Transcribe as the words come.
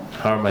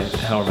How am I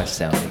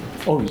sounding?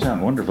 Oh, you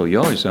sound wonderful. You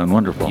always sound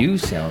wonderful. You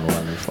sound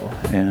wonderful.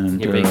 And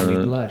You're making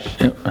me blush.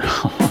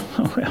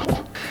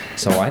 Well,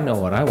 So I know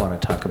what I want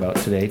to talk about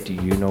today. Do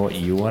you know what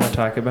you want to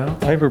talk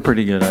about? I have a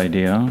pretty good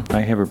idea. Do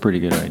you have a pretty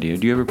good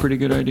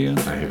idea?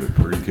 I have a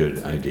pretty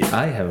good idea.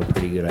 I have a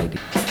pretty good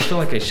idea. I feel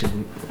like I should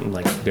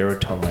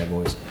baritone my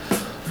voice.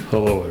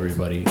 Hello,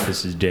 everybody.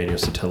 This is Daniel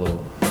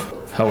Sotelo.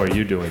 How are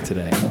you doing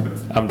today?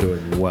 I'm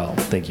doing well.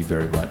 Thank you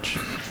very much.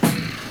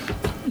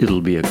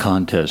 It'll be a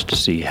contest to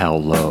see how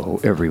low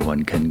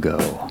everyone can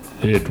go.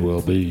 It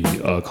will be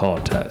a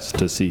contest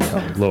to see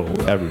how low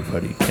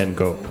everybody can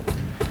go.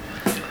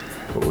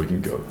 But we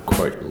can go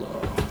quite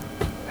low.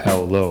 How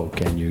low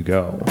can you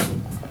go?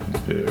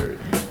 Very,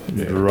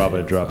 Drop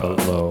it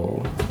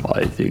low.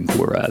 I think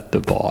we're at the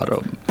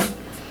bottom.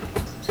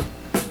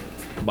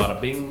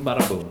 Bada bing,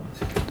 bada boom.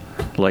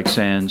 Like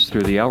sands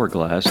through the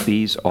hourglass,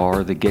 these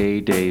are the gay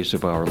days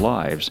of our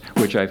lives,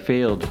 which I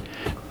failed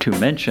to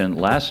mention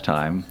last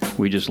time.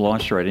 We just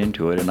launched right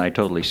into it, and I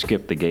totally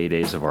skipped the gay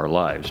days of our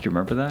lives. Do you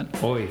remember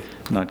that? Oi.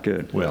 Not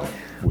good. Well,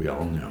 we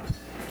all know.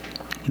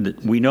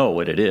 We know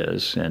what it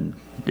is, and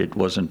it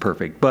wasn't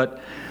perfect. But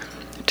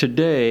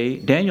today,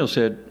 Daniel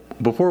said,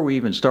 before we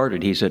even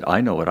started, he said,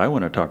 I know what I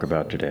want to talk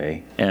about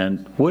today.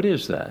 And what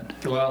is that?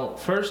 Well,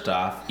 first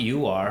off,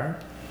 you are.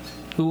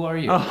 Who are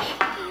you?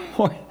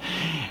 Oh,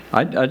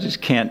 I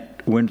just can't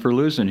win for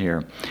losing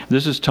here.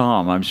 This is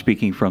Tom. I'm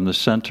speaking from the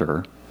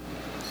center.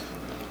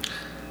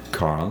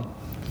 Carl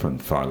from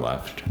the far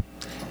left.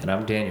 And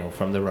I'm Daniel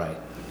from the right.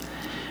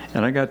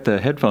 And I got the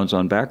headphones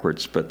on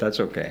backwards, but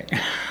that's okay.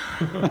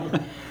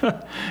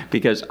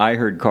 Because I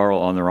heard Carl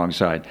on the wrong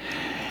side.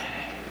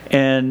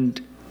 And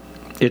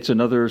it's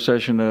another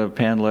session of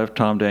Pan Left,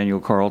 Tom, Daniel,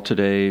 Carl.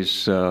 Today's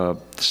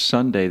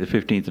Sunday, the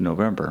 15th of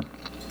November,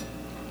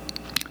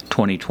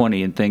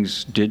 2020, and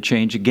things did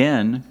change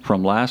again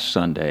from last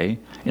Sunday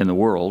in the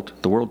world.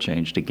 The world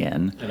changed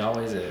again. It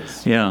always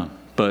is. Yeah,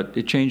 but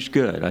it changed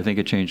good. I think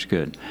it changed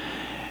good.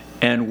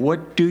 And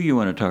what do you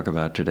want to talk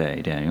about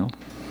today, Daniel?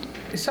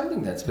 It's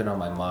something that's been on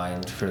my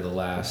mind for the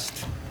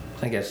last,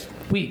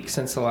 week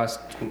since the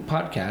last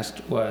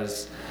podcast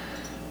was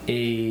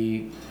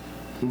the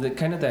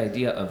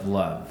idea of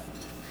love.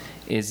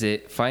 Is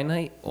it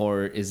finite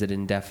or is it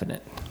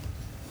indefinite?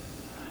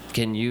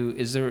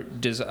 Does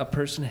a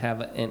person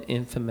have an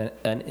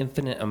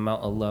infinite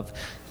amount of love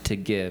to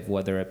give,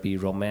 whether it be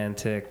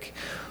romantic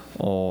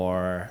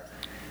or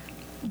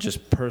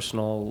just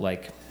personal?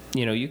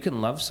 You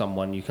can love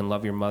someone, you can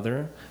love your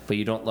mother, but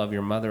you don't love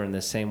your mother in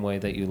the same way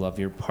that you love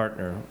your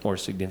partner or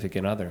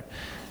significant other.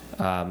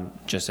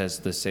 Just as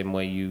the same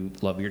way you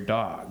love your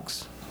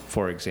dogs,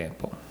 for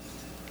example.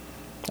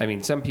 I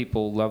mean, some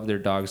people love their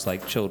dogs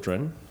like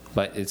children,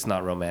 but it's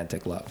not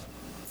romantic love.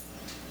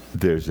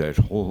 There's that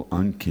whole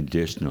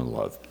unconditional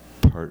love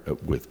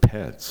part with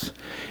pets,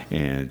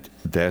 and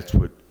that's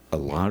what a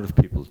lot of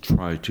people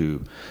try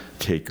to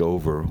take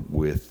over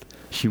with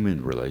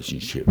human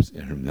relationships,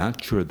 and I'm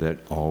not sure that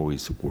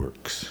always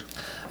works.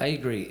 I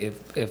agree.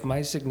 If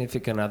my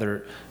significant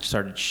other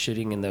started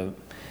shitting in the,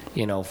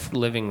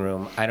 living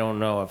room, I don't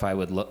know if I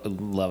would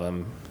love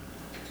him.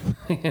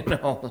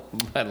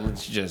 But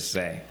let's just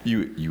say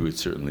You would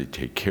certainly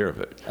take care of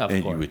it, Of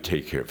and course. you would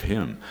take care of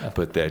him.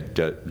 But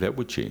that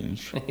would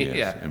change. Yes.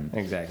 Yeah,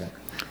 exactly.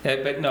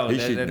 But no, He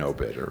should know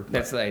better.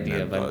 That's the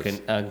idea of none us.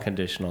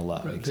 unconditional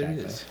love. Right, Exactly.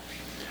 it is.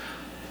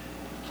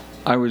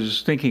 I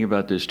was thinking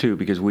about this too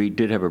because we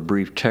did have a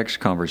brief text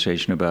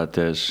conversation about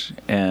this,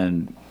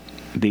 and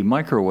the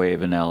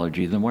microwave oven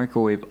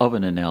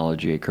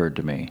analogy occurred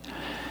to me.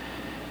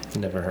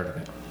 Never heard of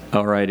it.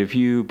 All right, if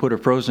you put a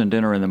frozen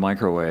dinner in the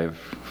microwave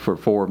for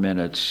 4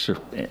 minutes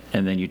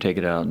and then you take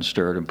it out and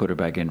stir it and put it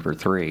back in for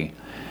 3,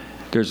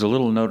 there's a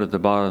little note at the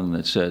bottom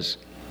that says,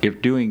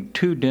 if doing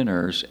 2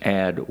 dinners,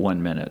 add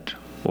 1 minute,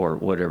 or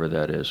whatever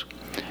that is.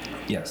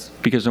 Yes.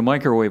 Because a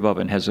microwave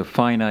oven has a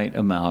finite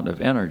amount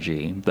of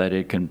energy that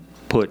it can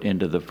put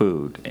into the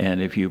food.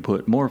 And if you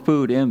put more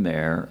food in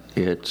there,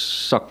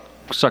 it's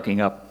sucking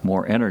up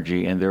more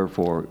energy, and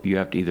therefore you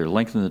have to either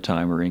lengthen the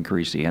time or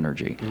increase the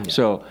energy. Yeah.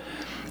 So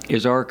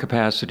is our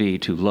capacity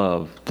to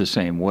love the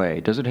same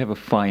way? Does it have a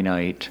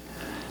finite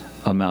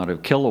amount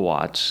of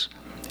kilowatts?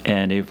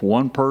 And if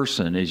one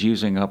person is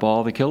using up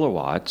all the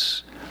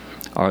kilowatts,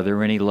 are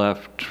there any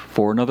left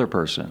for another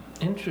person?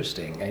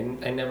 Interesting.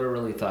 I never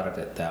really thought of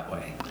it that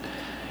way.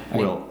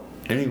 Well,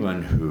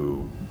 anyone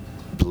who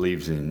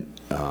believes in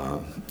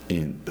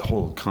the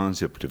whole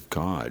concept of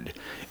God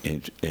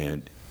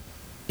and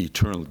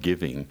eternal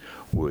giving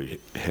would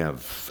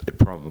have a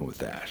problem with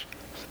that,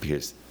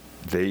 because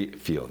they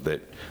feel that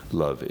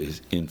love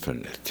is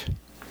infinite.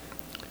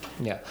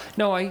 Yeah.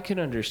 No, I can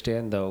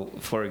understand, though,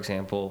 for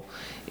example,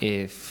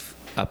 if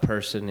a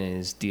person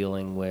is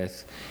dealing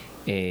with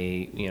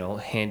a,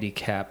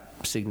 handicap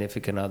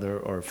significant other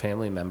or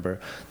family member,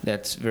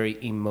 that's very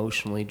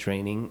emotionally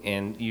draining,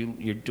 and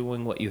you're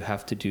doing what you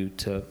have to do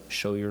to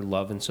show your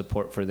love and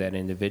support for that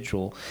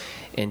individual,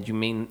 and you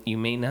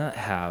may not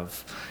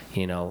have,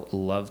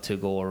 love to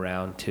go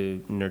around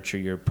to nurture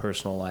your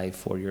personal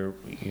life or your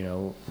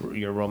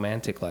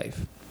romantic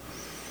life.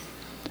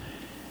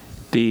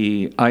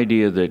 The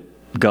idea that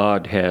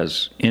God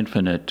has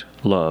infinite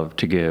love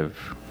to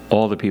give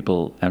all the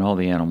people and all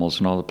the animals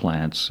and all the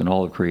plants and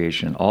all of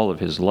creation, all of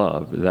his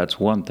love, that's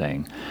one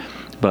thing.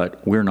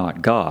 But we're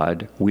not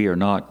God. We are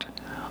not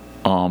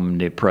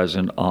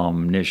omnipresent,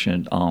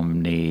 omniscient,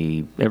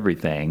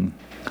 everything.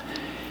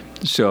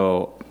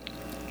 So,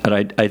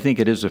 and I think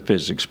it is a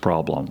physics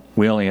problem.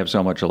 We only have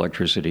so much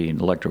electricity and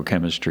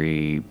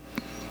electrochemistry,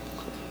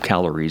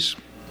 calories,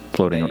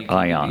 floating You can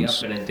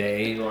ions. be up in a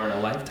day or in a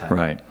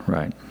lifetime.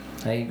 Right.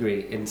 I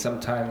agree. And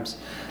sometimes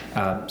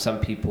some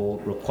people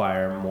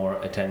require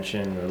more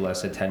attention or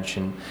less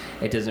attention.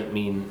 It doesn't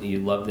mean you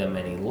love them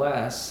any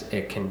less.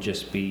 It can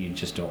just be you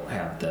just don't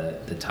have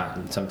the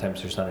time.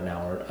 Sometimes there's not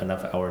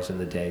enough hours in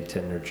the day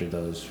to nurture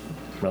those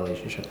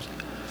relationships.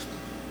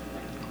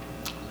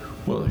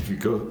 Well, if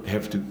you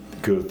have to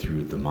go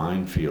through the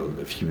minefield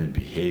of human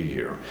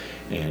behavior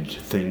and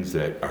things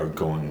that are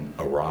going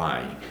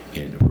awry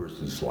in a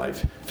person's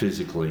life,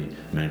 physically,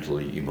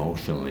 mentally,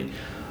 emotionally,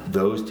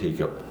 those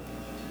take up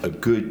a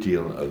good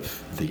deal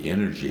of the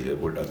energy that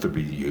would otherwise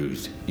be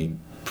used in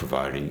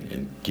providing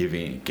and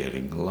giving and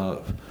getting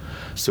love.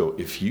 So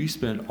if you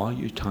spend all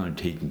your time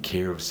taking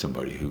care of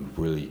somebody who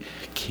really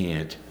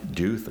can't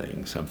do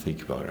things, I'm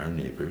thinking about our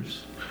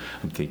neighbors,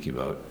 I'm thinking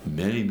about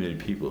many, many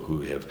people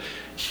who have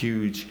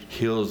huge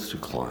hills to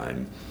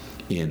climb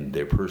in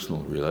their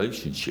personal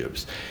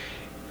relationships,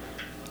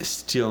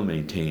 still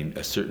maintain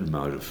a certain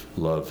amount of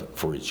love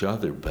for each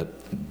other, but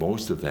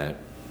much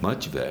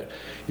of that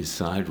is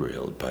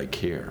side-railed by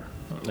care.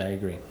 I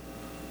agree.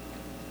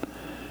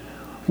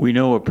 We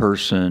know a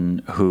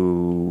person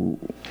who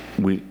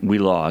we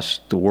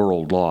lost, the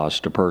world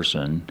lost a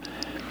person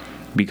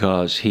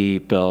because he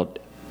felt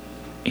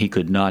he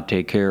could not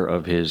take care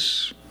of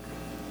his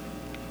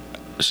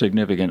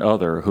significant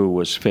other who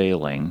was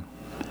failing.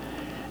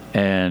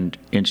 And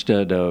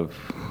instead of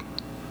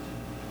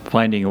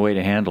finding a way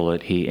to handle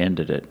it, he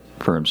ended it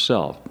for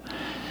himself.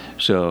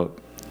 So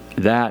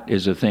that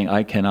is a thing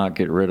I cannot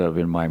get rid of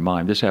in my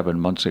mind. This happened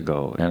months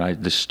ago, and I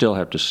just still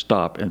have to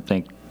stop and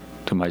think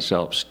to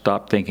myself,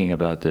 stop thinking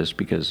about this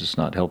because it's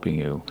not helping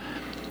you.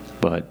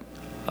 But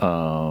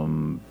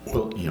well,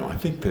 I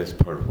think that's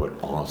part of what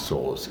All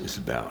Souls is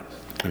about.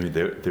 I mean,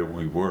 there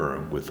we were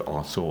with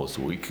All Souls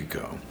a week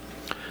ago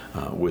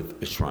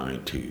with a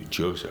shrine to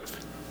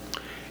Joseph.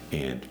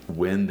 And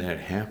when that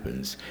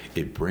happens,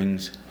 it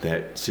brings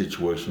that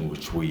situation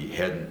which we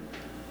hadn't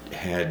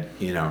had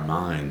in our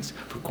minds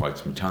for quite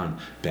some time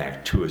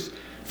back to us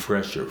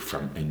fresher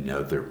from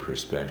another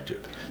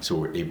perspective. So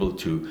we're able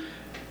to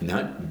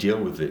not deal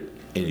with it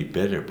any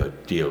better,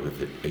 but deal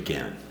with it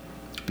again.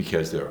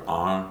 Because there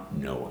are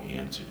no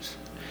answers.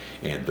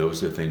 And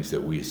those are things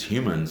that we as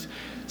humans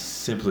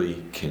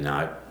simply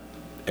cannot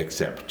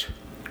accept.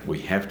 We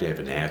have to have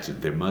an answer.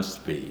 There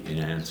must be an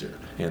answer.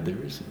 And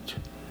there isn't.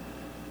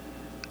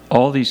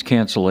 all these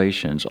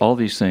cancellations, all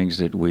these things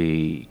that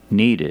we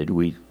needed,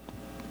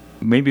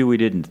 maybe we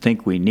didn't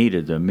think we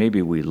needed them,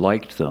 maybe we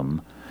liked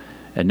them,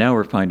 and now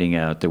we're finding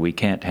out that we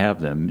can't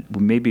have them.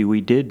 Maybe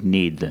we did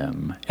need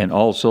them, and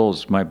All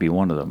Souls might be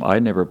one of them. I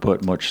never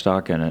put much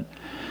stock in it.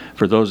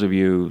 For those of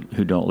you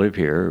who don't live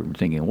here,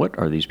 thinking, what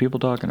are these people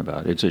talking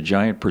about? It's a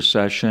giant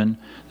procession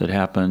that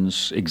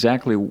happens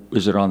exactly,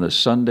 is it on the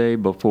Sunday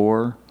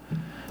before?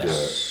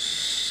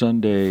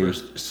 Sunday.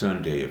 First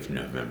Sunday of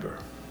November.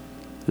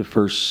 The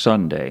first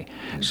Sunday.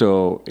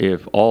 So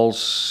if All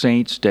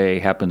Saints' Day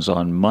happens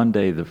on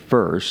Monday the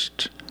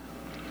 1st,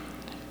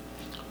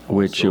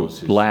 which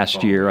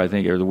last year, I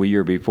think, or the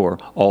year before,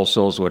 All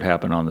Souls would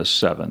happen on the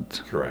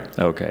 7th. Correct.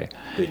 Okay.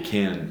 They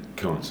can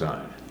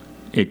coincide.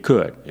 It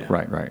could. Yeah.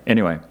 Right.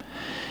 Anyway,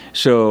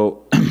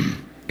 so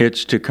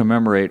it's to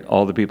commemorate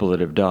all the people that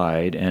have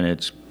died, and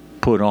it's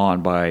put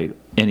on by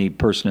any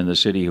person in the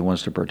city who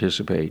wants to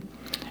participate.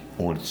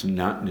 Well, it's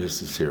not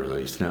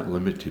necessarily, it's not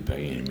limited by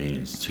any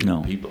means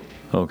to people.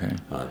 Okay.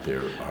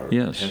 There are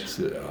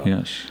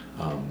Yes.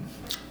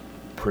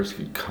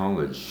 Prescott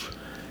College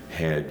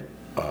had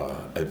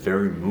a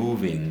very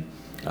moving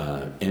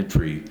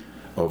entry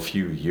a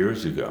few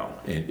years ago,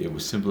 and it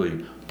was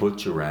simply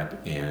butcher wrap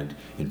and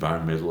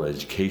environmental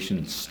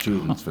education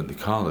students from the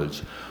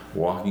college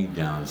walking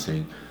down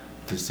saying,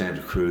 the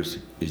Santa Cruz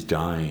is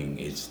dying,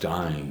 it's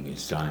dying,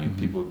 it's dying. Mm-hmm.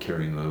 People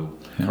carrying little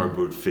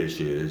cardboard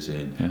fishes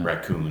and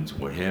raccoons,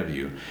 what have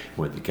you.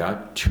 When they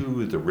got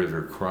to the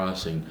river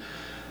crossing,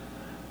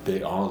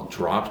 they all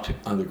dropped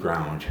on the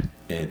ground,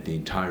 and the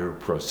entire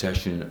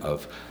procession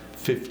of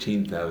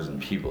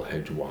 15,000 people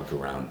had to walk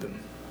around them.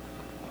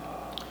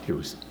 It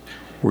was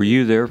Were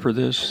you there for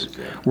this?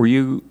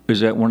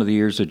 Is that one of the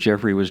years that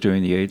Jeffrey was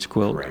doing the AIDS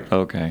quilt? Correct.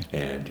 Okay.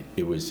 And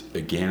it was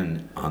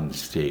again on the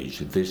stage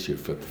this year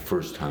for the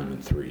first time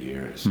in 3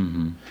 years.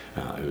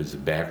 It was a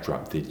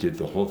backdrop. They did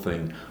the whole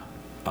thing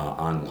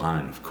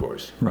online, of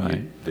course.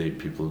 Right. They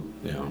people,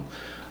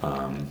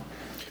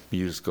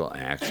 musical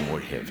acts and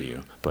what have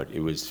you. But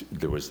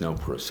there was no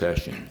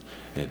procession,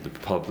 and the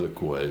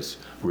public was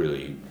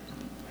really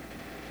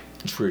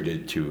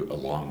treated to a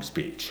long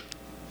speech.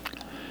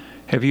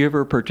 Have you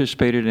ever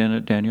participated in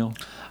it, Daniel?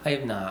 I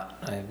have not.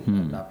 I have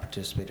not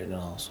participated in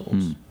All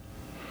Souls.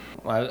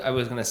 I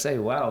was going to say,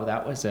 wow,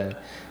 that was a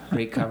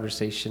great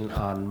conversation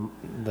on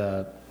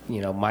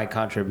my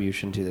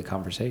contribution to the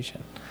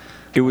conversation.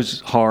 It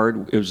was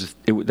hard.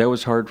 That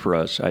was hard for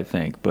us, I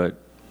think. But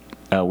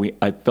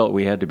I felt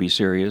we had to be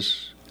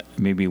serious.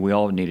 Maybe we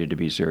all needed to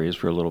be serious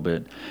for a little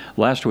bit.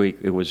 Last week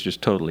it was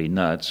just totally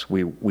nuts.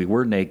 We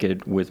were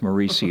naked with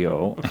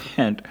Mauricio,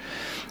 and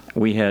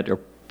we had a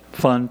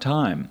fun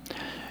time.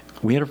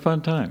 We had a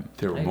fun time.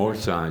 There were more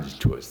sides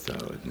to us,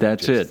 though.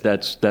 That's it.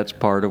 That's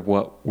part of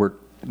what we're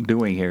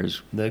doing here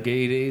is the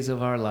gay days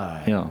of our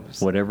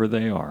lives. Whatever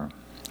they are.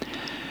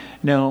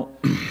 Now,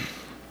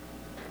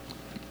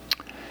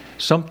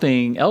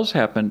 something else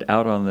happened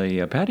out on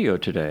the patio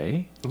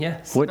today.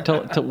 Yes. What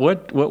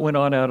went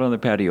on out on the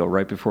patio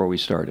right before we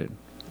started?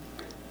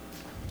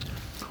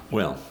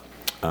 Well,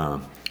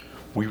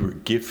 we were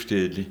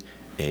gifted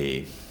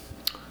a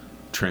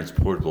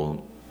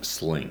transportable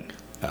sling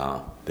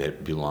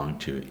that belonged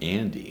to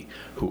Andy,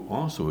 who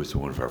also is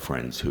one of our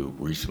friends who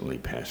recently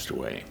passed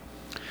away,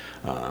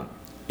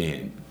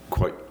 and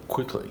quite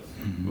quickly.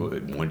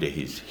 One day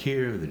he's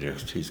here, the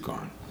next he's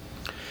gone.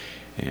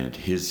 And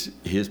his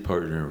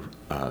partner,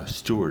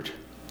 Stuart,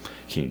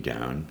 came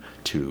down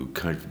to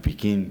kind of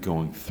begin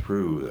going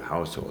through the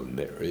household, and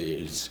there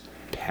it's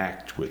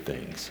packed with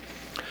things.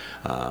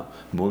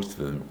 Most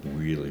of them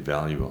really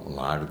valuable, a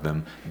lot of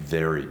them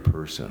very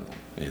personal,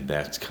 and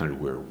that's kind of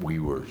where we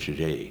were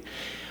today.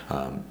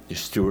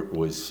 Stuart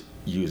was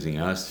using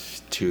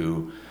us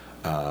to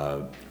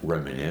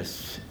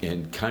reminisce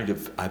and kind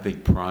of, I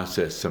think,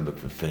 process some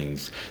of the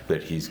things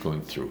that he's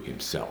going through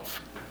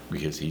himself,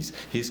 because he's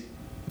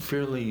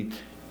fairly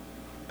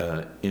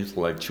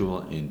intellectual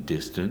and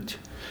distant.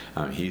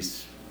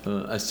 He's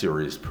a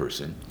serious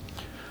person,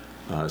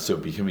 so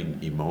becoming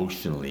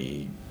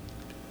emotionally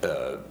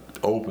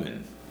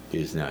open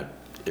is not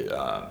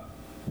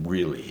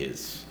really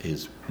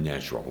his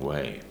natural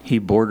way. He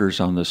borders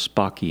on the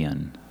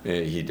Spockian.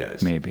 He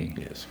does. Maybe.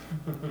 Yes.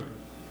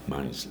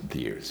 Minus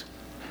the ears.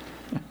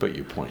 But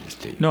your point is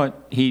taken. No,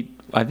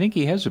 I think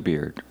he has a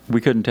beard. We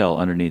couldn't tell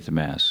underneath the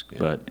mask, Yeah.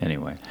 but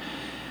anyway.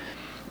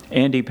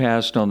 Andy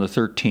passed on the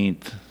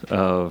 13th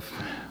of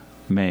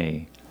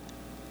May.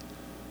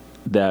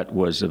 That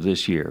was of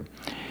this year.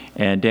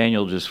 And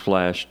Daniel just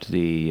flashed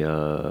the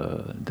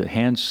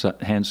hand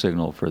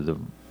signal for the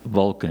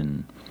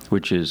Vulcan,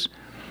 which is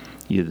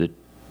the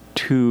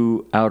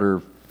two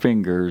outer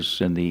fingers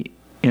and the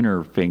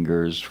inner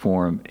fingers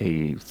form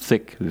a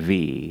thick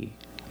V.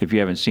 If you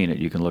haven't seen it,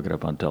 you can look it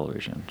up on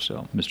television.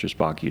 So Mr.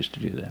 Spock used to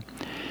do that.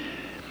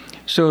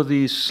 So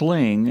the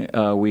sling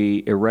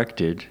we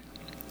erected,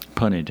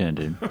 pun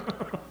intended,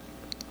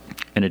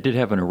 and it did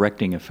have an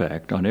erecting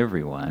effect on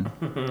everyone.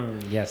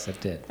 Yes, it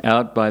did.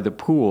 Out by the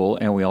pool,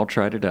 and we all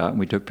tried it out, and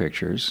we took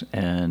pictures,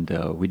 and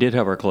we did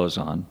have our clothes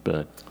on,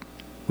 but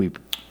we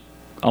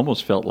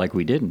almost felt like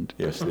we didn't.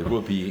 Yes, there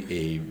will be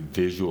a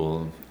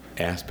visual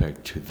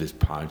aspect to this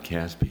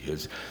podcast,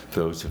 because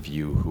those of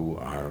you who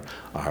are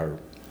our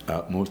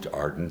most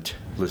ardent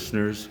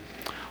listeners,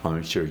 I'll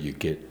make sure you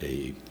get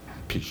a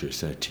picture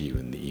sent to you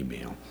in the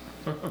email.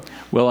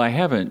 Well, I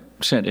haven't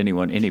sent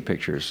anyone any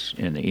pictures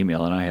in the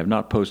email, and I have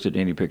not posted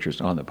any pictures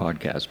on the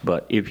podcast.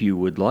 But if you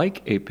would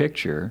like a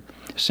picture,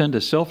 send a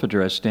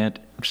self-addressed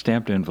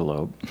stamped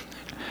envelope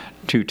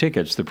to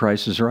Tickets, The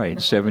Price is Right,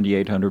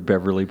 7800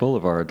 Beverly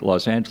Boulevard,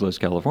 Los Angeles,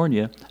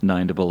 California,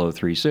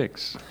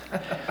 90036.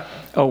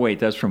 Oh, wait,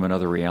 that's from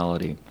Another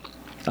Reality.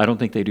 I don't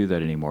think they do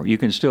that anymore. You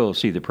can still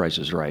see The Price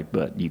is Right,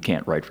 but you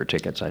can't write for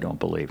tickets, I don't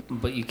believe.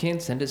 But you can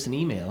send us an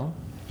email.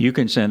 You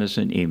can send us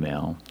an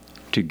email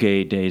to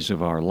Gay Days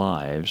of Our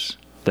Lives.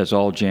 That's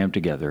all jammed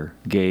together,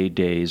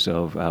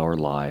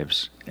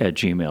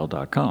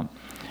 gaydaysofOurlives@gmail.com.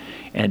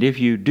 And if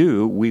you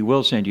do, we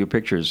will send you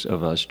pictures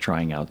of us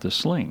trying out the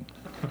sling.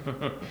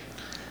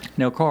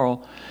 Now,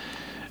 Carl,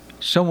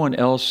 someone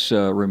else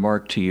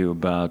remarked to you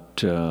about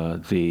the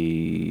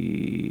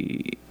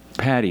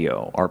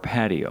patio, our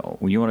patio.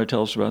 You want to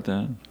tell us about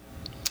that?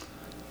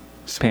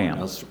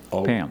 Pam.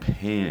 Oh, Pam.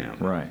 Pam.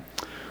 Right.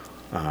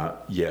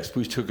 Yes,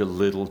 we took a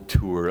little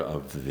tour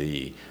of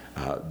the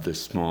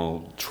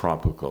small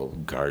tropical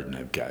garden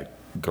I've got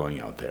going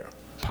out there.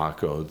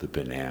 Paco, the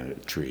banana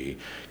tree,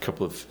 a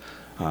couple of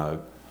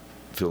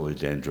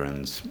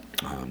philodendrons,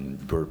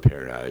 bird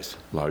paradise,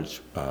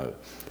 large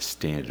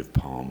stand of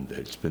palm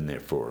that's been there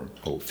for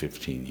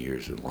 15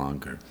 years or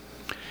longer,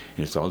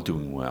 and it's all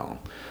doing well.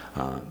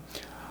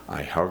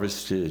 I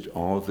harvested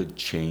all the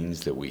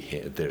chains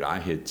that I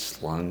had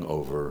slung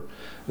over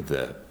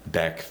the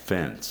back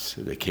fence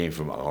that came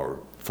from our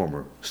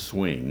former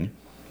swing,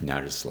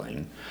 not a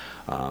sling,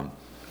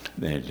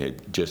 that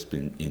had just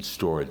been in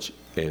storage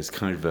as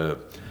kind of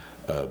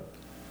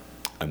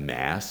a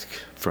mask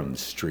from the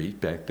street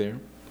back there.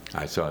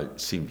 I saw it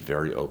seemed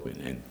very open,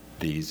 and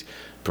these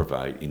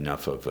provide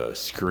enough of a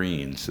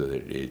screen so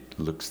that it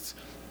looks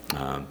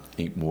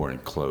more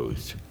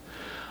enclosed.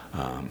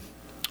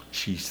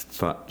 She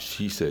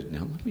said,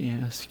 "Now let me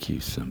ask you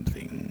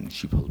something."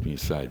 She pulled me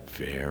aside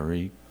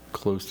very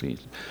closely.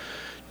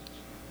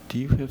 "Do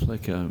you have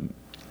like a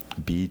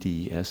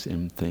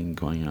BDSM thing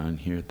going on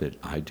here that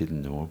I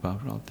didn't know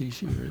about all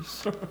these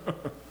years?"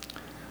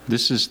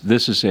 This is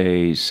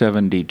a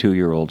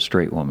 72-year-old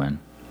straight woman.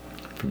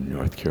 From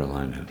North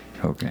Carolina.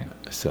 Okay.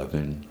 A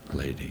Southern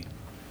lady.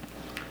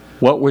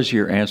 What was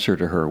your answer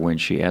to her when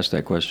she asked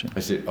that question? I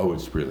said, "Oh,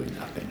 it's really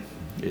nothing.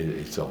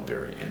 It's all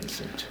very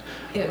innocent."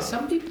 Yeah,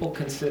 some people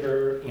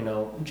consider,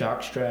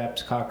 jock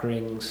straps, cock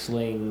rings,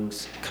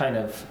 slings, kind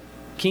of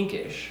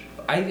kinkish.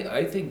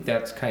 I think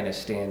that's kind of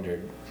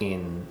standard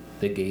in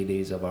the gay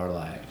days of our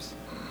lives.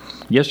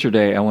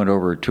 Yesterday, I went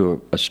over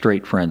to a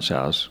straight friend's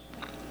house.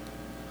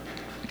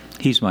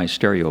 He's my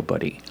stereo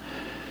buddy.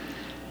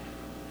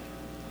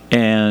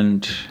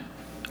 And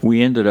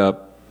we ended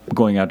up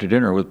going out to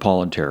dinner with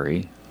Paul and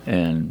Terry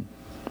and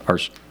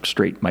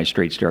my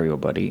straight stereo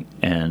buddy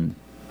and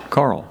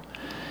Carl.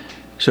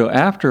 So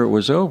after it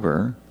was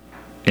over,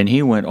 and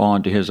he went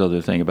on to his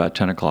other thing, about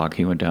 10 o'clock,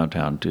 he went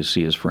downtown to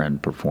see his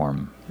friend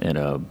perform at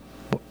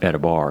a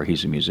bar.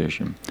 He's a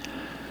musician.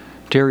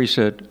 Terry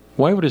said,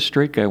 "Why would a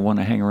straight guy want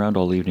to hang around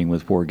all evening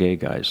with 4 gay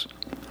guys?"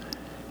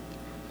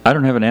 I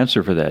don't have an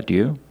answer for that, do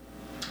you?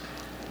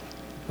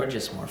 We're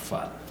just more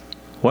fun.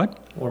 What?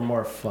 We're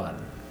more fun.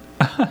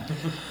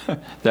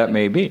 That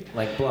may be.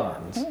 Like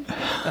blondes.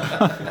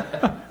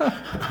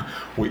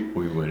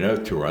 We went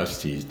out to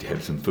Rusty's to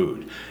have some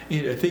food,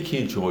 and I think he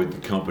enjoyed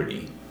the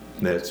company.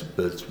 That's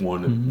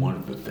one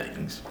of the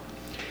things,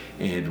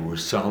 and we're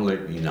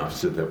solid enough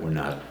so that we're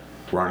not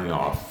running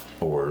off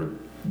or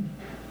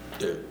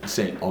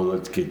saying, "Oh,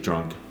 let's get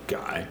drunk,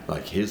 guy,"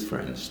 like his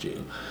friends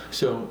do.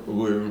 So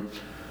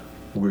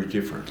we're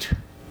different,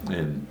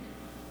 and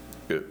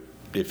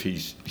if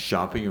he's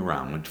shopping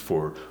around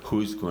for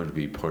who's going to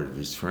be part of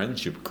his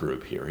friendship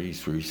group here,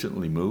 he's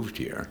recently moved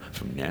here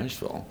from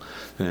Nashville,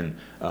 then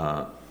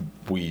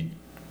we'd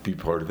be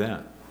part of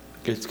that.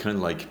 It's kind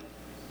of like,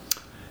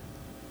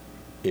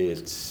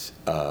 it's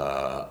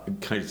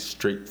kind of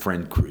straight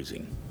friend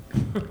cruising.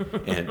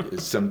 And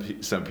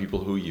some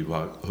people who you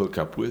hook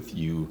up with,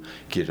 you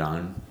get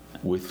on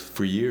with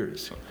for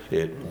years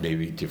at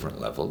maybe different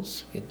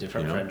levels. Get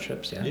different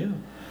friendships, yeah. Yeah.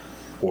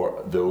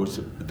 Or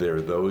there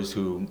are those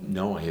who,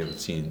 no, I haven't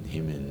seen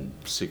him in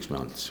 6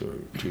 months or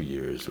 2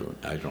 years, or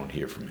I don't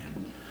hear from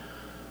him.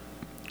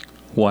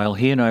 While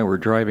he and I were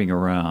driving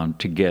around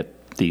to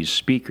get these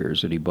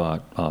speakers that he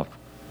bought off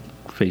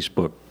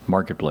Facebook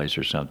Marketplace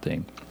or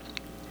something,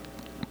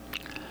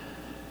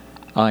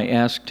 I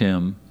asked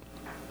him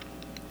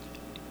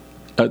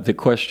the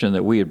question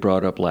that we had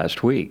brought up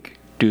last week.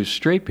 Do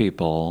straight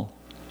people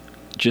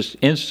just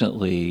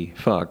instantly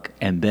fuck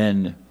and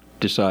then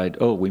decide,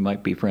 oh, we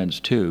might be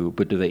friends too,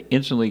 but do they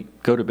instantly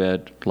go to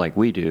bed like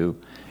we do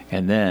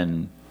and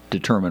then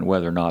determine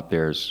whether or not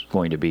there's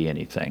going to be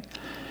anything?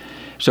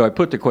 So I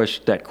put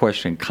that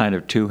question kind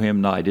of to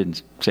him. No, I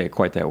didn't say it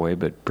quite that way,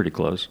 but pretty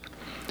close.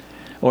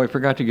 Oh, I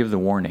forgot to give the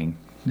warning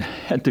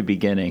at the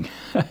beginning.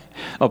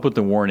 I'll put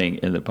the warning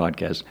in the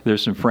podcast.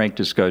 There's some frank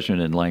discussion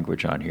and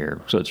language on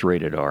here, so it's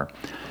rated R,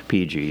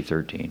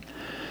 PG-13.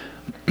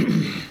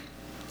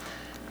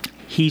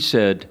 He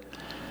said,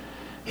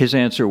 his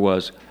answer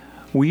was,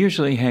 we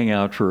usually hang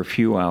out for a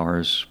few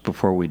hours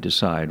before we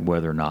decide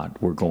whether or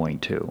not we're going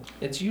to.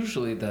 It's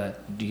usually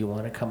do you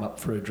want to come up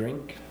for a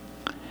drink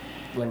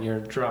when you're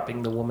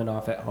dropping the woman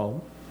off at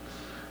home?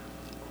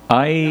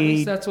 At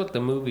least that's what the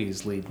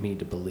movies lead me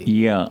to believe.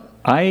 Yeah,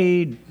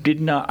 I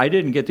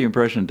didn't get the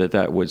impression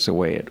that was the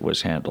way it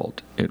was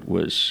handled. It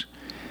was...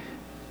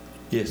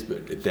 Yes,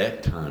 but at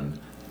that time,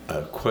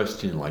 a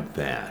question like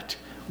that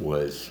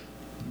was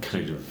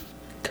kind of...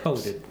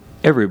 Coded.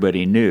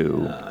 Everybody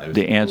knew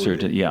the answer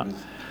to, It was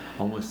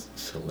almost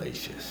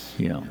salacious.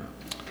 Yeah.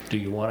 Do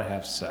you want to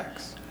have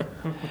sex?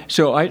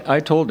 So I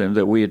told him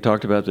that we had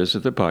talked about this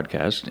at the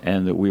podcast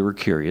and that we were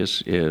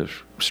curious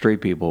if straight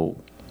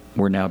people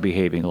were now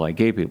behaving like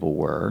gay people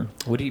were.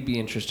 Would he be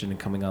interested in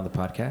coming on the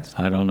podcast?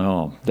 I don't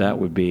know. That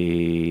would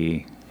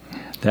be...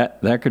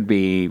 That could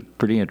be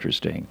pretty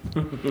interesting.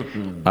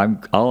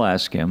 I'll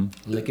ask him.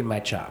 Licking my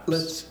chops.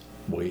 Let's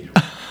wait.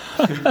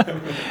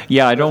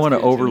 Yeah, I don't want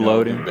to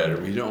overload him. Better.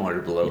 We don't want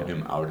to blow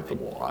him out of the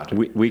water.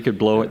 We could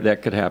blow it.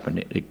 That could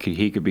happen.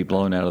 He could be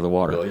blown out of the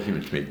water. Well, he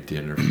would make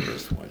dinner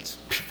first once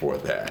before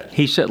that.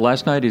 He said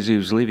last night as he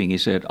was leaving, he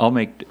said, "I'll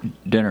make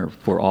dinner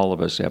for all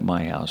of us at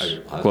my house,"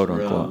 quote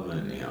unquote.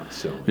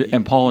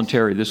 And Paul and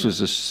Terry. This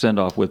was a send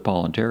off with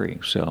Paul and Terry.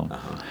 So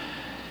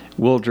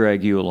We'll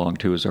drag you along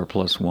too as our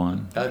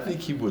 +1. I think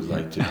he would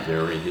like to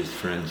vary his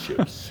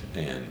friendships,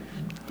 and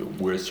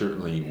we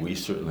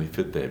certainly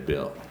fit that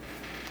bill.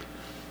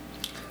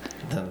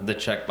 The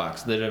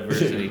checkbox, the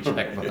diversity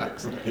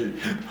checkbox.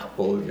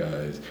 Old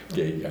guys,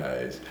 gay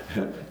guys,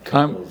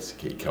 couples,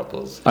 gay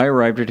couples. I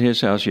arrived at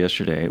his house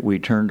yesterday. We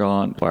turned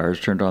on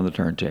the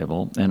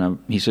turntable, and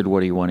he said, "What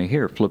do you want to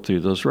hear?" Flip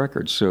through those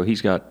records. So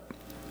he's got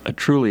a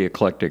truly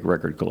eclectic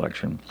record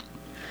collection.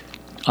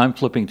 I'm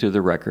flipping through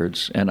the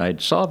records, and I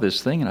saw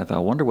this thing, and I thought, I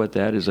wonder what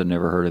that is. I've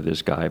never heard of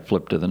this guy.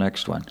 Flip to the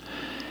next one.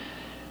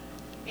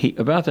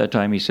 About that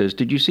time, he says,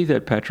 "Did you see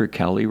that Patrick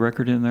Cowley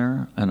record in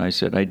there?" And I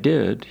said, "I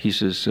did." He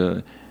says,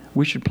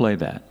 "We should play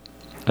that."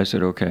 I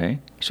said, "Okay."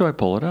 So I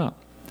pull it up.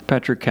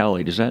 Patrick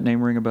Cowley, does that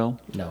name ring a bell?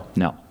 No.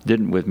 No,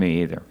 didn't with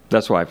me either.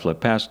 That's why I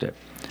flipped past it.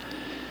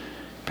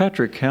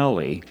 Patrick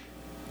Cowley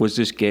was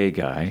this gay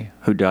guy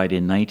who died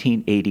in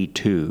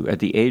 1982 at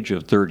the age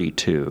of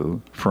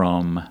 32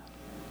 from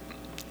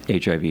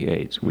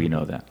HIV/AIDS. We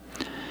know that.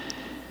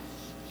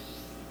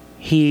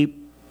 He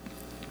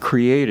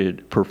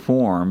created,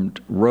 performed,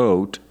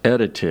 wrote,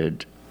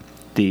 edited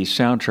the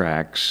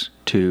soundtracks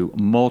to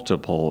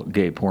multiple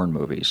gay porn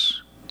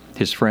movies.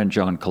 His friend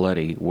John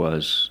Coletti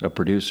was a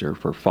producer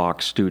for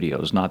Fox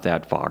Studios, not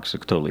that Fox, a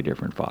totally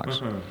different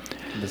Fox.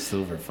 The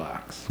Silver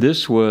Fox.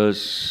 This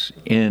was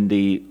in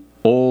the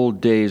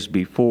old days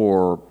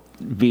before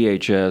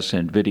VHS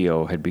and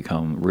video had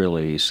become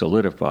really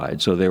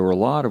solidified. So there were a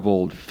lot of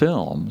old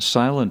film,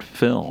 silent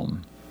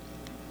film,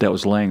 that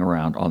was laying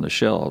around on the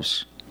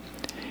shelves.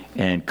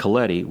 And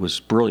Coletti was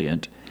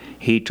brilliant.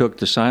 He took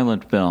the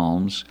silent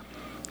films,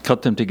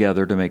 cut them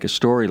together to make a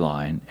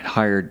storyline, and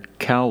hired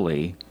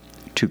Cowley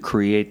to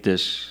create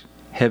this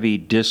heavy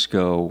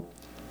disco,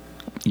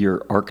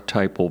 your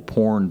archetypal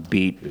porn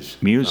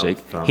beat music.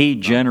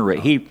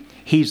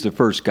 He's the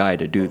first guy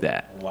to do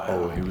that. Wow.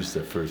 Oh, he was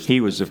the first. He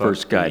was the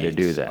first guy to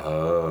do that.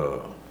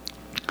 Oh.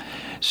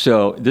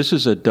 So this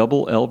is a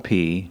double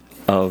LP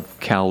of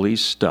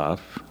Cowley's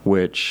stuff,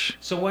 which...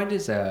 So why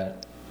does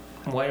that?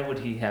 Why would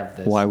he have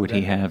this? Why would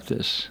he have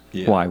this?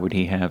 Yeah. Why would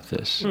he have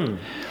this?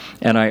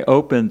 And I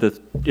opened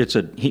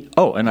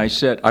and I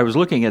said, I was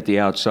looking at the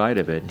outside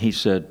of it, and he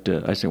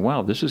said, I said,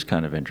 "Wow, this is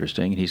kind of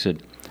interesting." And he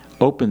said,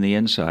 "Open the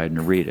inside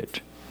and read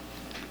it."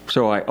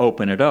 So I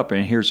open it up,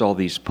 and here's all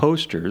these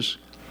posters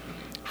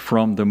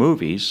from the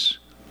movies,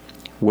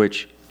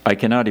 which I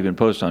cannot even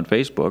post on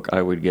Facebook.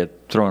 I would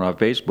get thrown off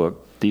Facebook.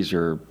 These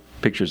are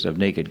pictures of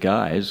naked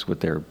guys with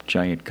their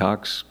giant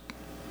cocks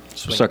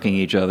sucking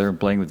each other and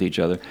playing with each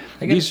other.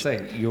 I gotta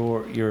say,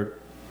 your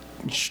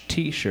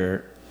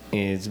T-shirt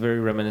is very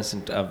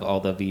reminiscent of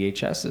all the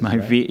VHSs.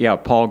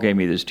 Right? Paul gave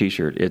me this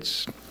T-shirt.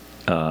 It's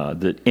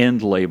the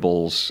end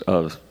labels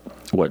of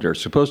what are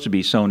supposed to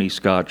be Sony,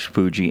 Scotch,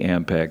 Fuji,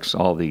 Ampex,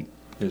 all the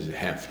There's a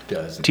half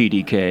dozen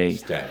TDK.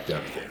 stacked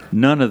up there.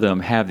 None of them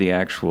have the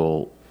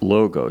actual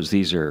logos.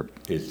 These are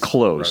It's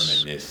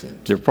close.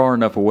 reminiscent. They're far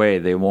enough away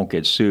they won't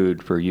get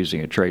sued for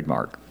using a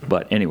trademark.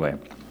 But anyway.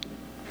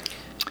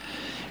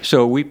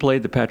 So we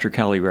played the Patrick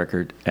Cowley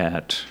record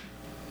at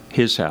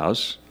his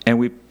house, and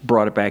we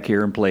brought it back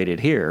here and played it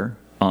here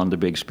on the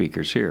big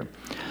speakers here.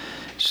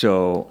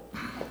 So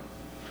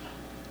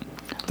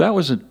that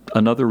was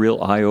another real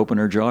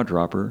eye-opener,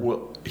 jaw-dropper.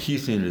 Well,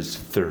 he's in his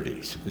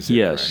 30s. Is that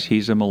Yes, correct?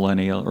 he's a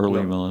millennial, early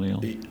Well,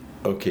 millennial.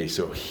 Okay,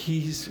 so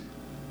he's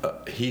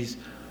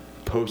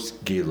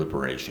post-gay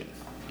liberation.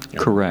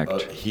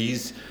 Correct.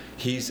 He's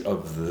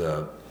of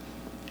the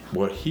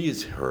what he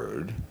has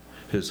heard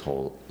his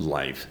whole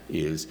life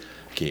is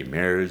gay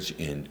marriage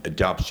and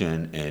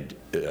adoption and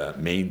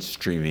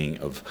mainstreaming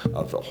of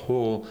a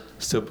whole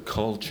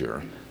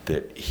subculture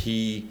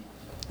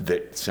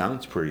that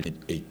sounds pretty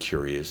a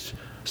curious,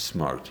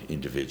 smart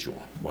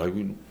individual. Why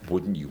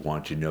wouldn't you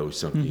want to know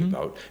something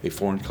about a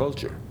foreign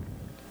culture?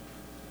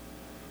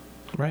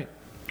 Right.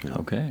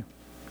 Okay.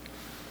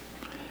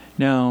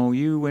 Now,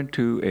 you went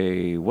to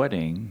a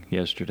wedding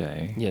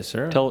yesterday. Yes,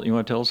 sir. You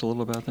want to tell us a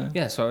little about that?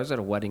 Yeah, so I was at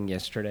a wedding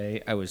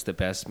yesterday. I was the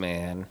best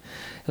man.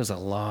 It was a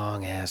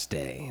long-ass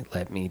day,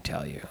 let me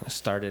tell you. It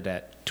started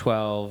at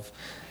 12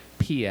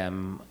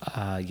 p.m.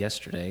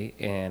 Yesterday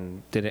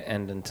and didn't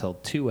end until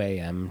 2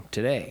 a.m.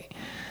 today.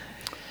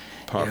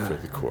 Par for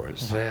the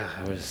course. Yeah,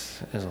 it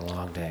was a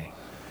long day.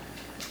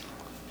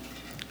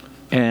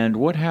 And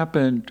what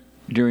happened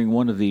during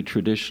one of the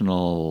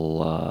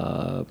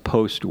traditional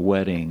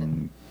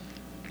post-wedding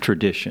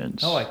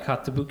traditions? Oh, I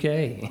caught the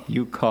bouquet.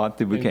 You caught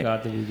the I bouquet.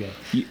 caught the bouquet.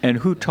 And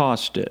who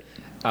tossed it?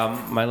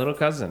 My little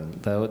cousin,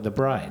 the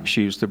bride.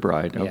 She was the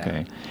bride. Yeah.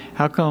 Okay.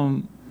 How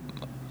come?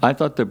 I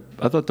thought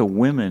the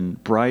women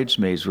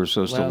bridesmaids were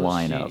supposed to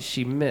line up.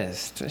 She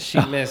missed.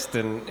 She missed,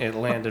 and it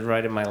landed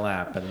right in my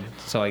lap. And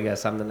so I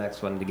guess I'm the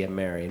next one to get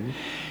married.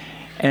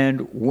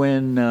 And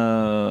when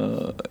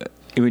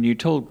you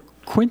told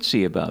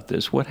Quincy about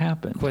this, what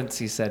happened?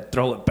 Quincy said,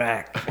 "Throw it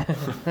back."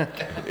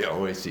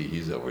 Oh, I see.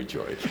 He's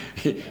overjoyed.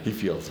 He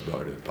feels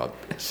about it about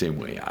the same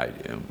way I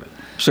do. But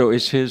So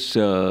is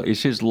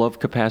his love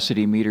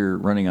capacity meter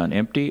running on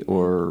empty,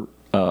 or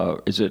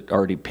is it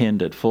already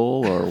pinned at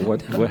full, or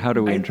what? How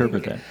do we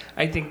interpret that?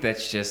 I think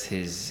that's just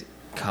his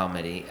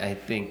comedy. I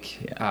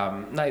think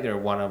neither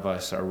one of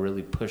us are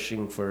really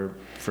pushing for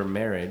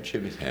marriage.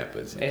 If it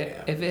happens,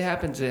 If it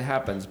happens, it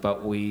happens.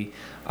 But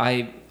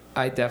I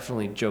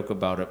definitely joke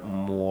about it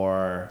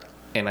more,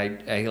 and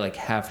I like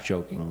half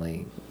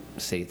jokingly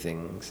say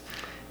things,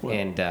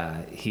 and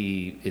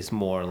he is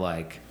more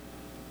like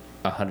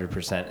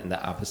 100% in the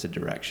opposite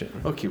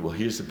direction. Okay, well,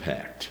 here's a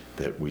pact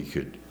that we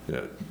could.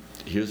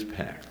 Here's a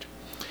pact.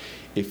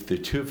 If the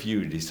two of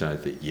you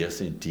decide that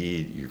yes,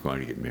 indeed, you're going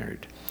to get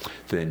married,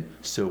 then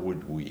so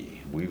would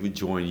we. We would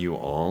join you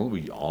all.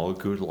 We'd all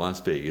go to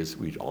Las Vegas.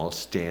 We'd all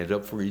stand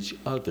up for each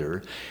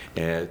other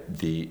at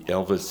the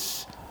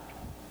Elvis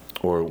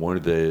or one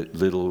of the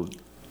little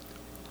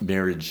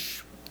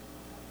marriage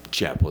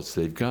chapels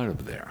they've got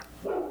over there.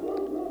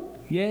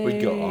 Yay!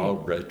 We'd go all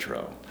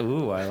retro.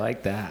 Ooh, I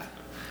like that.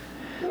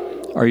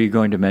 Are you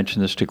going to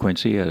mention this to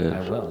Quincy at I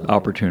an will.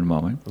 opportune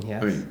moment?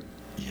 Yes. I mean,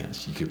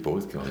 yes, you could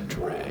both go and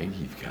drag.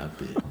 You've got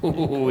the.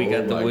 Ooh, we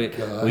got the my wig.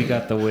 God. We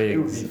got the It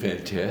would wigs. be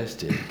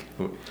fantastic.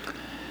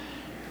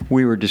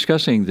 We were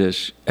discussing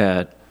this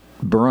at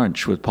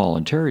brunch with Paul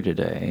and Terry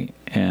today,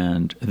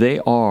 and they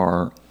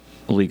are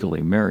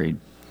legally married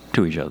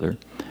to each other.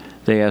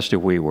 They asked if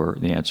we were.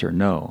 The answer,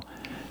 no.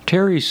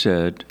 Terry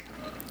said,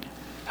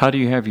 "How do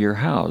you have your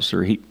house?"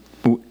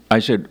 I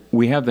said,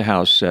 "We have the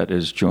house set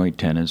as joint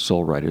tenants,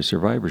 sole right of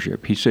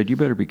survivorship." He said, "You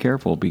better be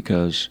careful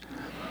because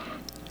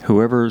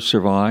whoever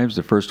survives,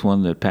 the first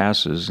one that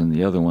passes and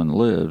the other one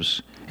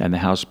lives, and the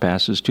house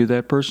passes to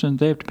that person,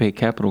 they have to pay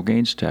capital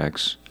gains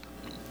tax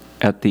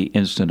at the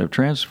instant of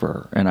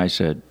transfer." And I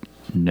said,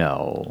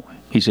 "No."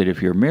 He said, "If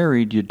you're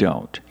married, you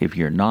don't. If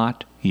you're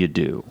not, you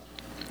do."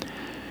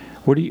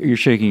 What are you're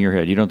shaking your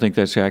head. You don't think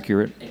that's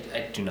accurate?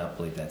 I do not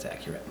believe that's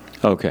accurate.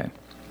 Okay.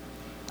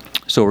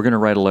 So we're going to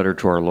write a letter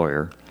to our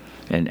lawyer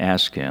and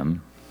ask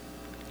him,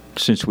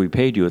 since we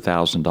paid you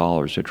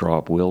 $1,000 to draw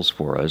up wills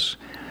for us,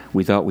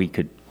 we thought we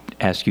could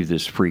ask you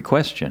this free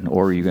question,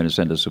 or are you going to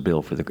send us a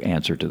bill for the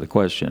answer to the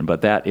question?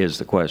 But that is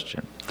the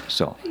question.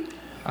 So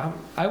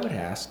I would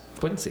ask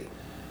Quincy.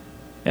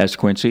 ask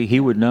Quincy.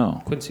 He would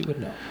know. Quincy would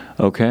know.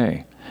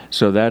 Okay.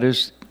 So that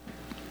is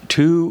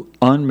two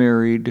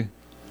unmarried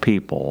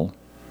people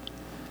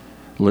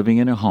living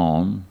in a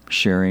home,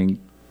 sharing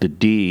the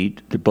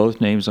deed, both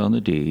names on the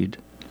deed,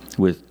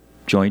 with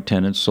joint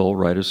tenants, sole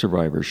right of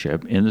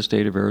survivorship in the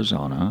state of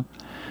Arizona.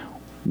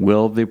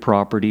 Will the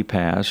property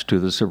pass to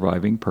the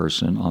surviving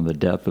person on the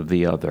death of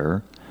the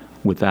other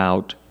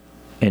without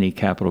any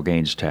capital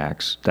gains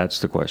tax? That's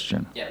the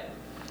question. Yeah.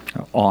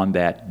 On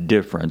that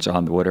difference,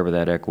 on whatever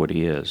that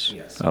equity is.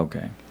 Yes.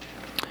 Okay.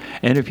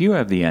 And if you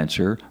have the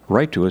answer,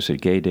 write to us at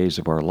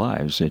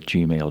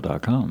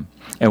gaydaysofourlives@gmail.com.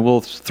 And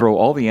we'll throw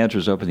all the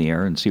answers up in the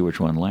air and see which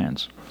one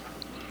lands.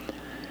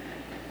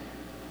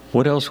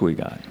 What else we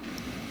got?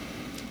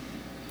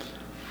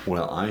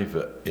 Well, I have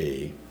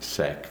a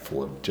sack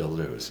full of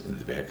dildos in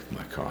the back of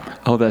my car.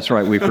 Oh, that's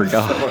right. We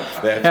forgot.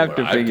 That's have what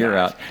to I figure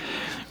got. out.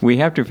 We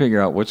have to figure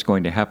out what's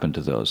going to happen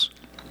to those.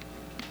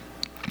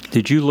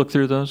 Did you look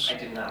through those? I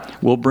did not.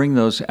 We'll bring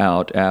those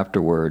out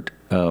afterward.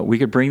 We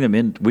could bring them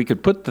in. We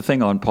could put the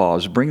thing on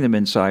pause, bring them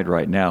inside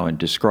right now, and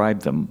describe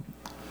them.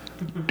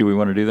 Do we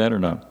want to do that or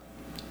not?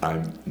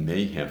 I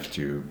may have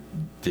to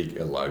dig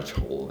a large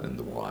hole in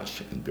the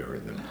wash and bury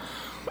them.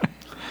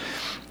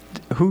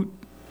 Who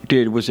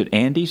did? Was it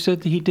Andy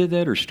said that he did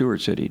that, or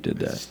Stuart said he did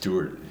that?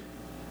 Stuart,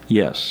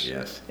 Yes.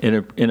 yes. In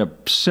a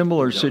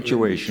similar No,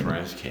 situation. In the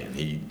trash can.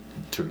 He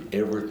took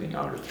everything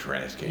out of the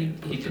trash can.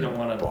 He didn't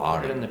want to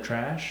put it in the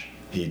trash.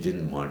 He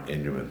didn't want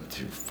anyone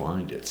to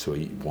find it, so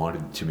he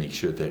wanted to make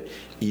sure that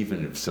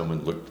even if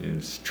someone looked in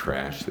his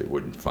trash, they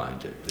wouldn't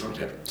find it. They would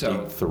have to So-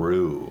 dig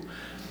through.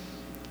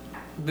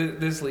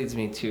 This leads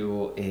me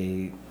to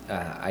a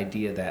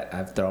idea that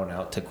I've thrown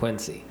out to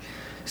Quincy.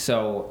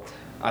 So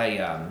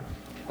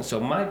so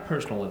my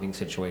personal living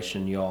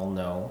situation, you all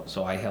know.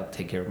 So I help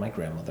take care of my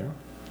grandmother.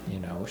 You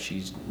know,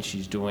 she's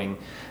doing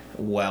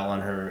well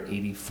on her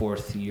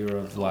 84th year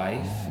of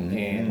life,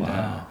 and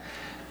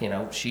you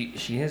know,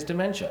 she has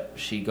dementia.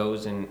 She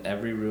goes in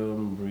every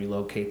room,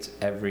 relocates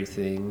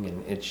everything,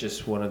 and it's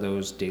just one of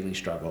those daily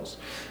struggles.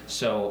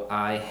 So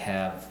I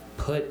have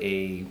put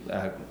a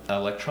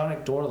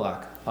electronic door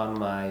lock on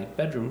my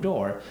bedroom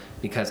door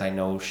because I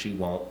know she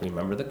won't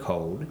remember the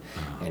code,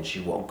 and she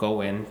won't go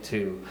in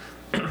to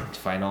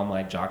find all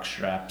my jock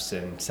straps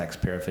and sex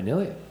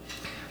paraphernalia.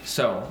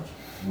 So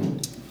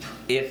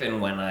if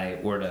and when I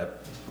were to,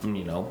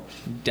 you know,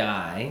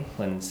 die,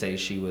 and say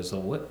she was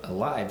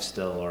alive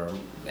still, or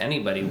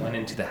anybody went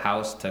into the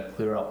house to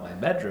clear out my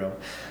bedroom,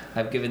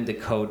 I've given the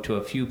code to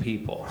a few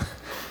people,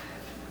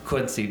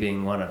 Quincy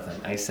being one of them.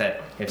 I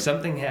said, if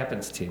something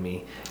happens to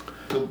me,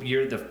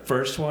 you're the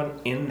first one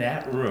in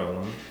that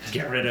room.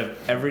 Get rid of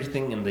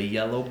everything in the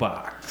yellow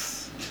box.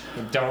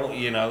 Don't,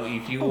 you know,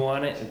 if you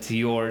want it, it's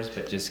yours,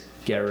 but just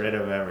get rid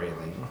of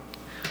everything.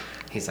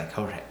 He's like,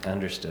 all right,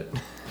 understood.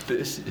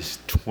 This is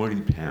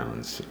 20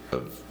 pounds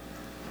of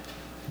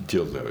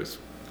dildos,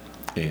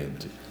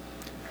 and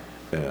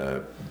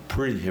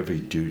pretty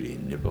heavy-duty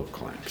nipple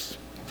clamps.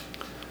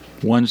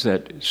 Ones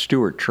that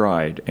Stuart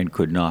tried and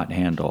could not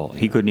handle.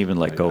 He couldn't even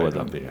let go I of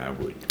don't them. think I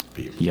would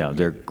be able Yeah,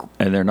 to.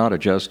 they're not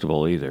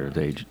adjustable either.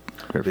 They're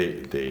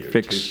They are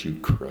fixed. tissue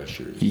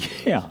crushers.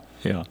 Yeah,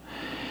 yeah.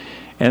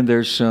 And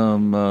there's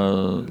some.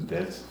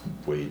 That's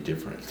way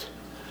different.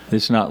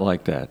 It's not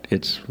like that.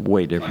 It's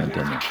way different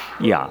than that.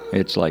 Yeah,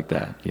 it's like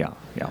that. Yeah,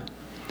 yeah.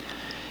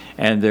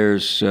 And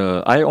there's.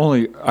 I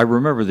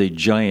remember the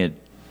giant,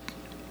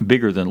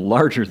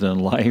 larger than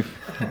life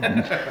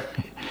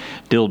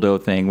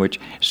dildo thing, which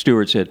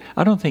Stuart said,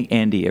 I don't think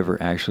Andy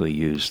ever actually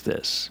used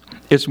this.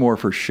 It's more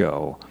for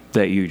show,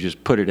 that you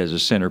just put it as a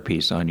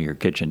centerpiece on your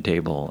kitchen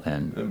table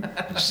and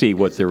see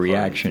what the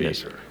reaction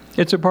is. favor.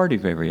 It's a party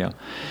favor, yeah.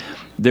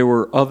 There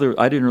were other,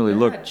 I didn't really They're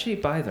look, not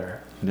cheap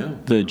either. No.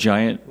 the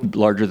giant,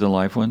 larger than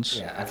life ones.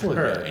 Yeah, I've Well,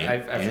 heard. yeah,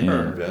 I've Andy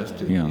heard.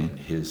 invested Yeah. in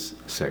his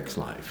sex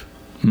life.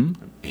 Hmm?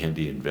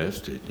 Andy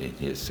invested in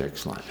his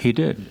sex life. He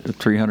did, a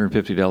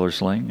 $350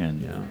 sling,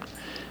 and Yeah.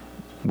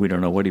 we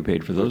don't know what he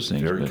paid for those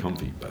things. Very but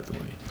comfy, by the way.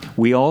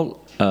 we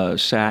all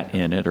sat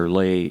in it, or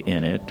lay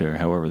in it, or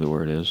however the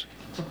word is.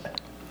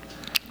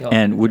 Yeah.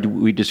 And would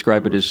we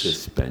describe it as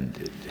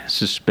Suspended.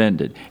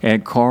 suspended?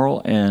 And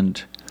Carl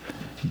and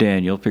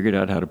Daniel figured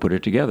out how to put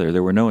it together.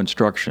 There were no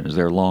instructions;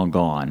 they're long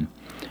gone.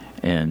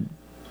 And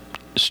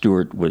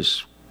Stuart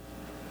was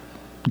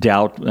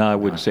I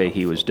wouldn't say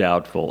he was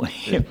doubtful.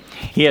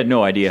 He had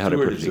no idea how to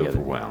Stuart put it is together.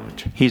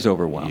 overwhelmed. He's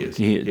overwhelmed.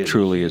 He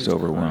truly is had a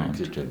car overwhelmed.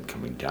 accident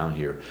coming down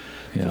here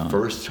Yeah, the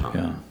first time,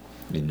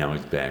 yeah. and now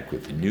he's back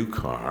with the new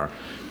car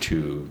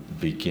to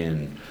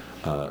begin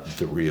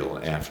the real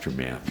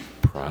aftermath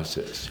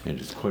process, and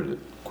it's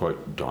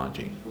quite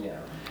daunting. Yeah.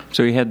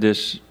 So he had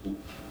this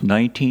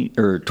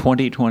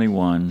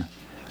 2021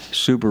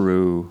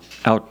 Subaru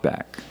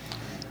Outback,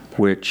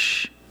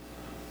 which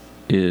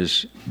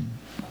is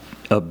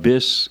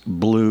abyss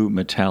blue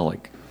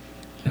metallic.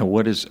 Now,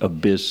 what is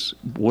abyss?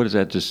 What is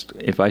that? Just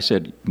if I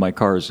said my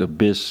car is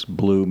abyss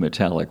blue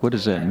metallic, what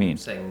does that mean? I'm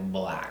saying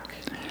black,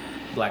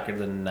 blacker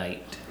than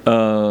night.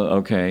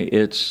 Okay,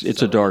 it's a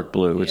So, dark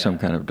blue. It's some yeah.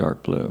 kind of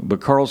dark blue. But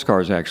Carl's car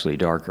is actually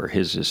darker.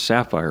 His is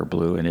sapphire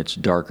blue, and it's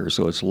darker,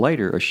 so it's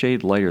lighter, a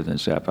shade lighter than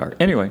sapphire.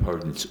 Anyway,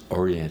 Pardon, it's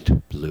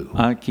Orient Blue.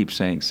 I keep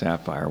saying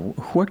sapphire.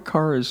 What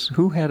car is?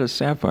 Who had a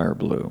sapphire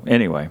blue?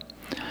 Anyway,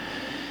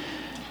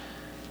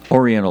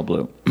 Oriental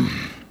blue.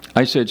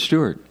 I said,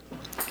 Stuart.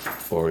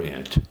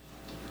 Orient.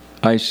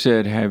 I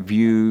said,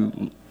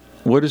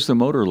 what does the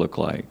motor look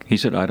like? He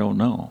said, I don't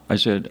know. I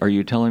said, are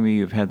you telling me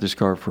you've had this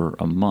car for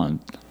a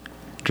month,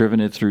 driven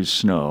it through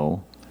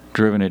snow,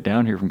 driven it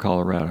down here from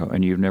Colorado,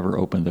 and you've never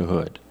opened the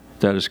hood?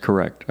 That is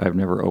correct. I've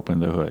never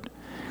opened the hood.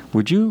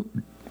 Would you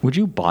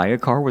buy a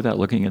car without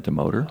looking at the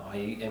motor? Oh, I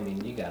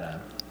mean, you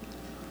gotta.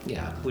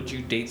 Yeah. Would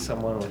you date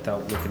someone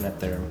without looking at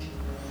their?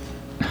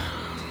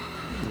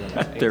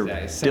 Yeah, Their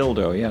exactly.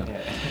 dildo, yeah.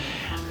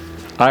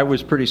 I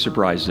was pretty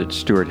surprised that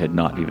Stuart had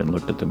not even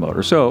looked at the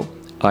motor. So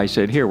I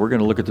said, here, we're going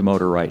to look at the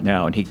motor right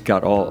now. And he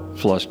got all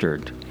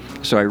flustered.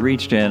 So I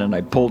reached in and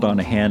I pulled on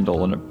a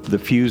handle, and the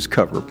fuse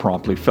cover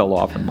promptly fell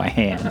off in my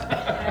hand.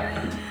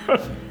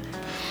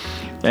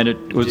 And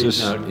it was Did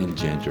not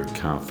engender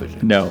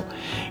confidence. no,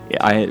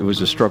 it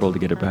was a struggle to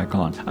get it back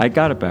on. I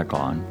got it back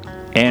on,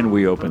 and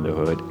we opened the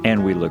hood,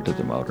 and we looked at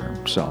the motor.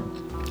 So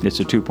it's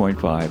a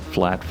 2.5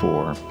 flat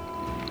 4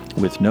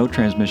 with no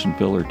transmission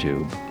filler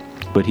tube.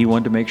 But he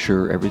wanted to make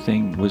sure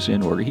everything was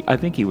in order. I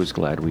think he was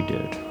glad we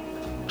did.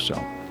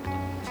 So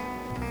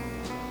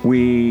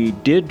we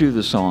did do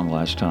the song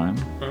last time,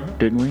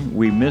 didn't we?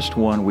 We missed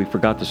one. We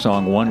forgot the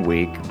song 1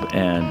 week,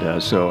 and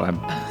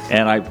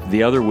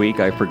the other week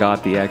I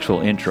forgot the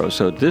actual intro.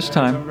 So this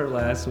time, Remember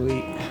last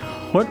week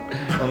what?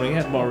 when we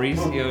had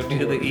Mauricio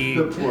do the E?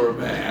 The poor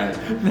man.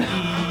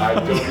 I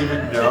don't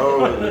even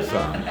know the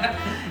song.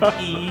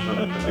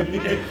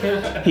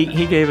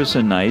 He gave us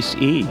a nice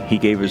E. He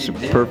gave us a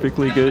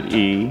perfectly good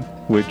E,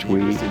 which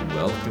we He's a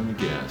welcome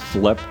guest.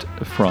 leapt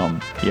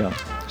from. Yeah.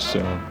 So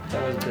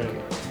That was great.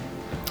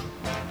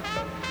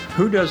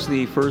 who does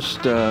the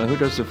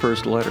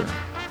first letter?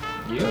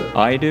 You.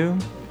 I do.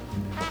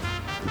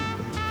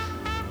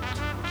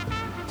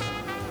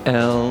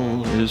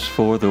 L is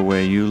for the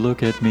way you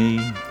look at me.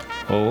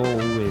 O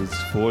is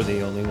for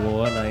the only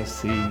one I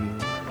see.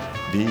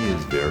 B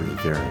is very,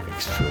 very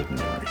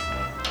extraordinary.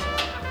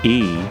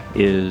 E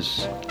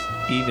is,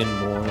 Even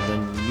more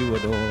than you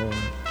adore.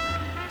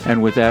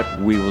 and with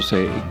that we will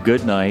say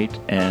good night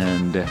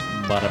and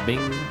Bada bing,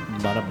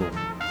 bada boom.